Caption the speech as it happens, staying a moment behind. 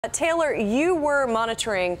Taylor, you were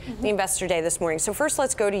monitoring the investor day this morning. So first,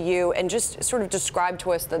 let's go to you and just sort of describe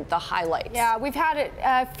to us the highlights. Yeah, we've had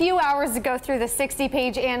a few hours to go through the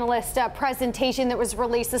 60-page analyst presentation that was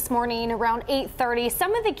released this morning around 8:30.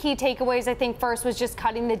 Some of the key takeaways, I think, first was just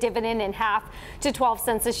cutting the dividend in half to 12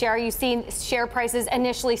 cents a share. You've seen share prices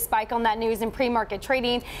initially spike on that news in pre-market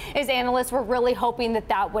trading, as analysts were really hoping that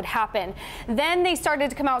that would happen. Then they started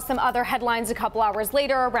to come out with some other headlines a couple hours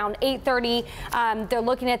later, around 8:30. They're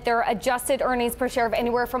looking at their adjusted earnings per share of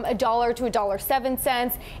anywhere from $1 to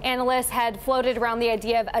 $1.07. Analysts had floated around the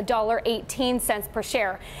idea of $1.18 per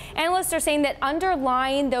share. Analysts are saying that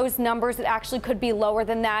underlying those numbers, it actually could be lower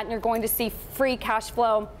than that, and you're going to see free cash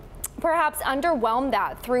flow perhaps underwhelm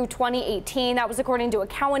that through 2018. That was according to a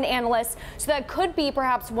Cowen analyst. So that could be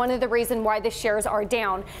perhaps one of the reasons why the shares are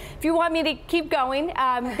down. If you want me to keep going,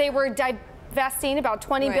 they were divesting about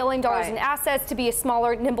 $20 billion in assets to be a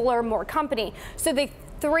smaller, nimbler, more company. So the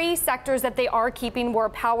three sectors that they are keeping were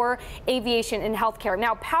power, aviation, and healthcare.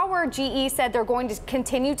 Now, power, GE said they're going to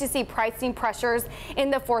continue to see pricing pressures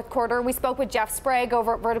in the fourth quarter. We spoke with Jeff Sprague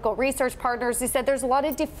over at Vertical Research Partners. He said there's a lot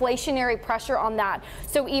of deflationary pressure on that.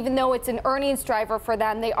 So even though it's an earnings driver for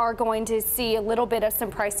them, they are going to see a little bit of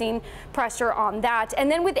some pricing pressure on that.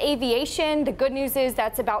 And then with aviation, the good news is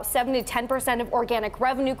that's about 7 to 10% of organic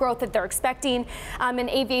revenue growth that they're expecting.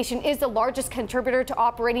 And aviation is the largest contributor to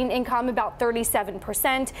operating income, about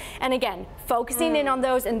 37%. And again, focusing in on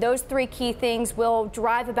those, and those three key things will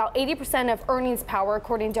drive about 80% of earnings power,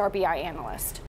 according to our BI analyst.